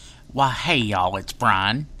Why, hey y'all, it's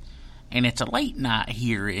Brian, and it's a late night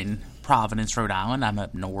here in Providence, Rhode Island. I'm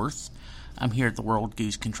up north. I'm here at the World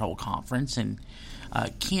Goose Control Conference, and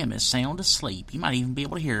Kim is sound asleep. You might even be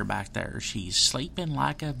able to hear her back there. She's sleeping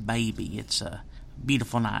like a baby. It's a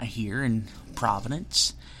beautiful night here in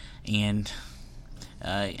Providence, and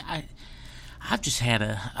I've just had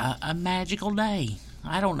a magical day.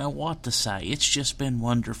 I don't know what to say. It's just been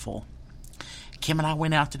wonderful. Kim and I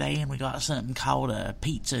went out today and we got something called a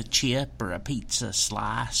pizza chip or a pizza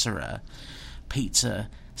slice or a pizza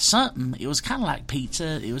something. It was kind of like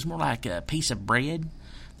pizza. It was more like a piece of bread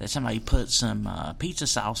that somebody put some pizza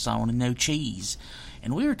sauce on and no cheese.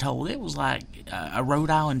 And we were told it was like a Rhode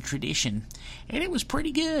Island tradition. And it was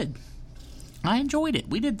pretty good. I enjoyed it.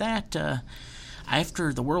 We did that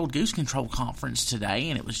after the World Goose Control Conference today,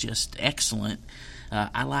 and it was just excellent.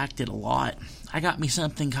 I liked it a lot. I got me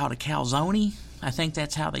something called a calzone. I think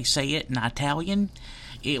that's how they say it in Italian.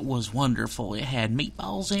 It was wonderful. It had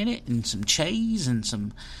meatballs in it and some cheese and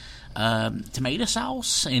some tomato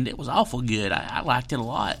sauce, and it was awful good. I liked it a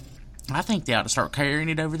lot. I think they ought to start carrying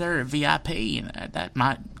it over there at VIP, and that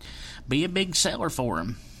might be a big seller for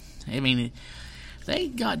them. I mean, they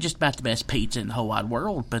got just about the best pizza in the whole wide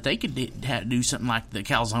world, but they could do something like the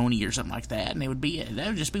calzone or something like that, and that would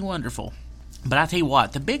just be wonderful. But I tell you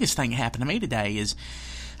what, the biggest thing that happened to me today is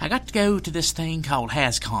I got to go to this thing called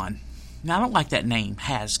HasCon. Now, I don't like that name,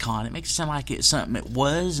 HasCon. It makes it sound like it's something it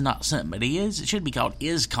was, not something it is. It should be called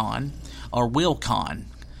IsCon or WillCon.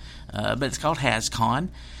 But it's called HasCon.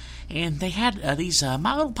 And they had these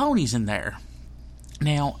My Little Ponies in there.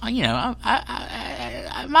 Now, you know,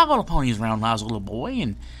 My Little Ponies around when I was a little boy,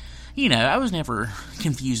 and, you know, I was never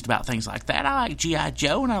confused about things like that. I liked G.I.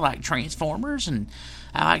 Joe, and I liked Transformers, and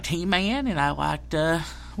I liked He-Man, and I liked,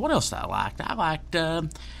 what else did I like? I liked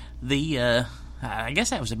I guess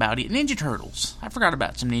that was about it. Ninja Turtles. I forgot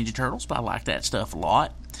about some Ninja Turtles, but I liked that stuff a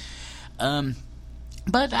lot.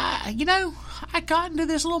 But I got into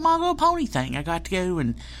this little My Little Pony thing. I got to go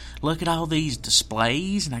and look at all these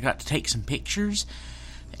displays, and I got to take some pictures,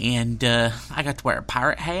 and I got to wear a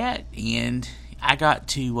pirate hat, and I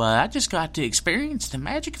just got to experience the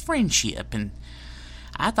magic of friendship, and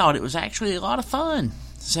I thought it was actually a lot of fun.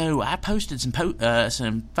 So I posted some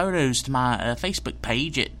photos to my Facebook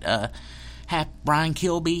page at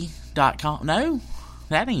BrianKilby.com. No,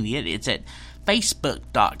 that ain't it. It's at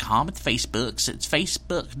Facebook.com. It's Facebooks. It's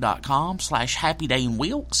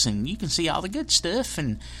Facebook.com/HappyDayInWilkes, and you can see all the good stuff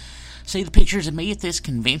and see the pictures of me at this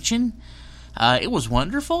convention. It was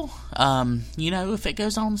wonderful. If it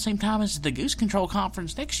goes on the same time as the Goose Control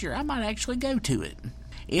Conference next year, I might actually go to it.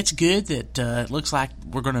 It's good that it looks like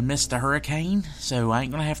we're going to miss the hurricane, so I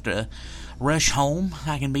ain't going to have to rush home.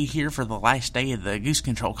 I can be here for the last day of the Goose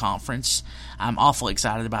Control Conference. I'm awful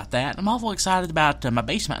excited about that. I'm awful excited about my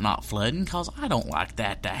basement not flooding, because I don't like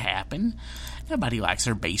that to happen. Nobody likes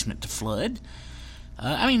their basement to flood.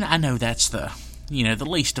 I know that's the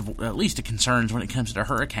least of concerns when it comes to a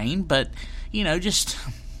hurricane, but,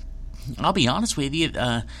 I'll be honest with you,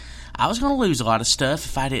 I was going to lose a lot of stuff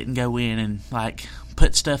if I didn't go in and,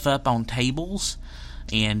 put stuff up on tables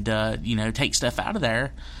and, take stuff out of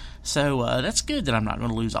there. So, that's good that I'm not going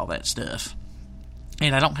to lose all that stuff.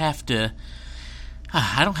 And I don't have to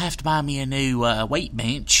buy me a new weight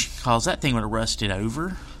bench, because that thing would have rusted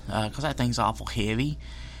over, because that thing's awful heavy.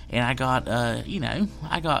 And I got,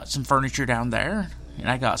 I got some furniture down there, and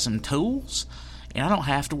I got some tools, and I don't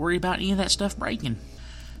have to worry about any of that stuff breaking.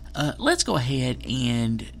 Let's go ahead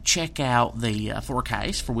and check out the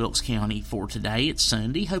forecast for Wilkes County for today. It's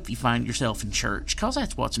Sunday. Hope you find yourself in church, because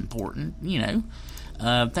that's what's important,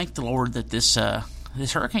 Thank the Lord that this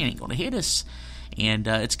hurricane ain't going to hit us, and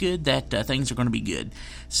it's good that things are going to be good.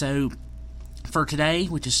 So, for today,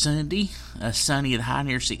 which is Sunday, sunny at the high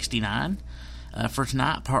near 69. For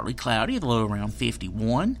tonight, partly cloudy, the low around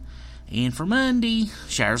 51. And for Monday,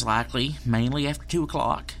 showers likely, mainly after 2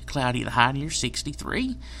 o'clock. Cloudy at the high near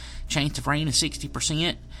 63. Chance of rain is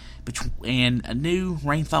 60%. And new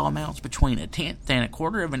rainfall amounts between 1/10 and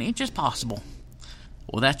 1/4 of an inch is possible.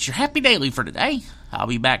 Well, that's your Happy Daily for today. I'll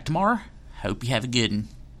be back tomorrow. Hope you have a good one.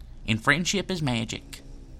 And friendship is magic.